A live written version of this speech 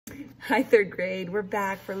Hi, third grade. We're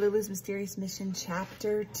back for Lulu's Mysterious Mission,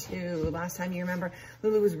 Chapter 2. Last time, you remember,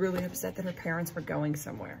 Lulu was really upset that her parents were going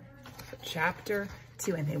somewhere. So Chapter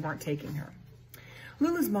 2, and they weren't taking her.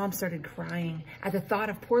 Lulu's mom started crying at the thought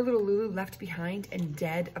of poor little Lulu left behind and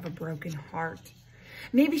dead of a broken heart.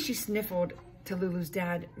 Maybe she sniffled to Lulu's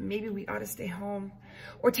dad, maybe we ought to stay home.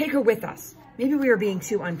 Or take her with us. Maybe we are being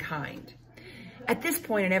too unkind. At this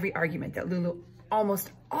point in every argument that Lulu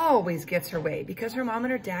almost always gets her way because her mom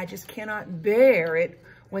and her dad just cannot bear it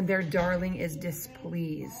when their darling is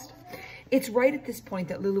displeased. It's right at this point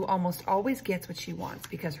that Lulu almost always gets what she wants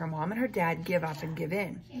because her mom and her dad give up and give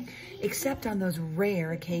in, except on those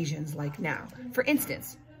rare occasions like now. For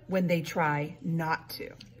instance, when they try not to.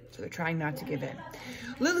 So they're trying not to give in.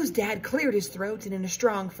 Lulu's dad cleared his throat and in a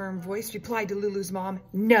strong, firm voice replied to Lulu's mom,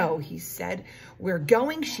 "No," he said. "We're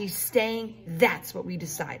going, she's staying. That's what we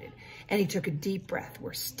decided." And he took a deep breath.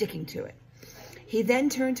 We're sticking to it. He then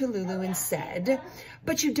turned to Lulu and said,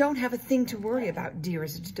 "But you don't have a thing to worry about,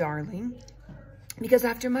 dearest darling, because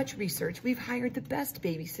after much research, we've hired the best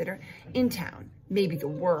babysitter in town, maybe the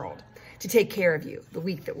world, to take care of you the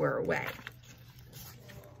week that we're away."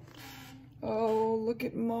 Oh, look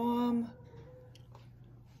at Mom.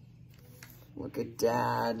 Look at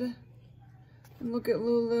Dad. And look at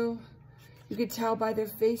Lulu. You could tell by their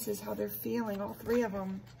faces how they're feeling, all three of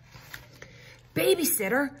them.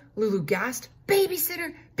 "Babysitter?" Lulu gasped.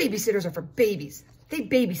 "Babysitter? Babysitters are for babies. They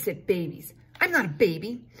babysit babies. I'm not a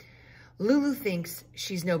baby." Lulu thinks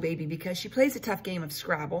she's no baby because she plays a tough game of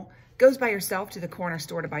Scrabble, goes by herself to the corner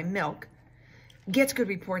store to buy milk, gets good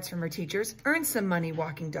reports from her teachers, earns some money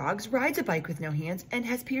walking dogs, rides a bike with no hands, and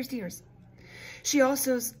has pierced ears. She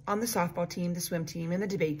also's on the softball team, the swim team, and the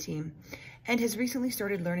debate team, and has recently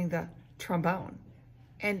started learning the trombone,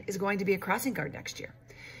 and is going to be a crossing guard next year.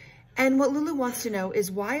 And what Lulu wants to know is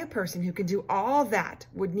why a person who can do all that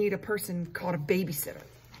would need a person called a babysitter.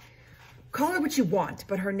 "Call her what you want,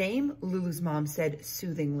 but her name," Lulu's mom said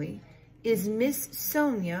soothingly, "is Miss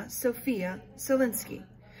Sonia Sophia Solinsky.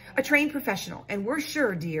 A trained professional, and we're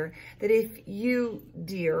sure, dear, that if you,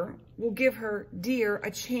 dear, will give her, dear,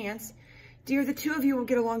 a chance, dear, the two of you will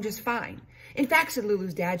get along just fine. In fact," said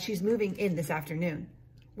Lulu's dad, "she's moving in this afternoon.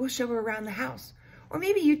 We'll show her around the house. Or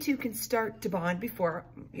maybe you two can start to bond before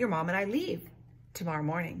your mom and I leave tomorrow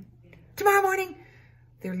morning." Tomorrow morning?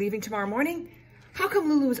 They're leaving tomorrow morning? How come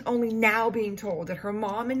Lulu is only now being told that her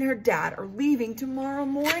mom and her dad are leaving tomorrow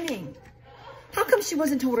morning? How come she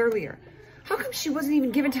wasn't told earlier? How come she wasn't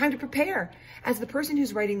even given time to prepare? As the person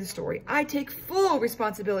who's writing the story, I take full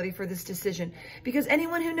responsibility for this decision because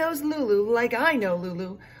anyone who knows Lulu, like I know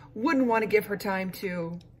Lulu, wouldn't want to give her time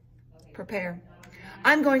to prepare.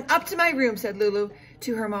 "I'm going up to my room," said Lulu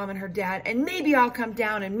to her mom and her dad, "and maybe I'll come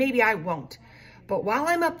down and maybe I won't. But while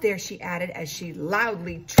I'm up there," she added as she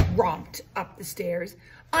loudly tromped up the stairs,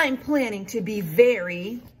 "I'm planning to be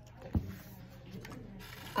very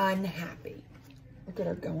unhappy." Look at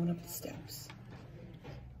her going up the steps.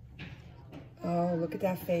 Oh, look at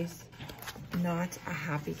that face. Not a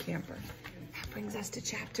happy camper. That brings us to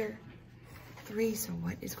Chapter 3. So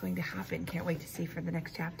what is going to happen? Can't wait to see for the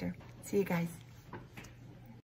next chapter. See you guys.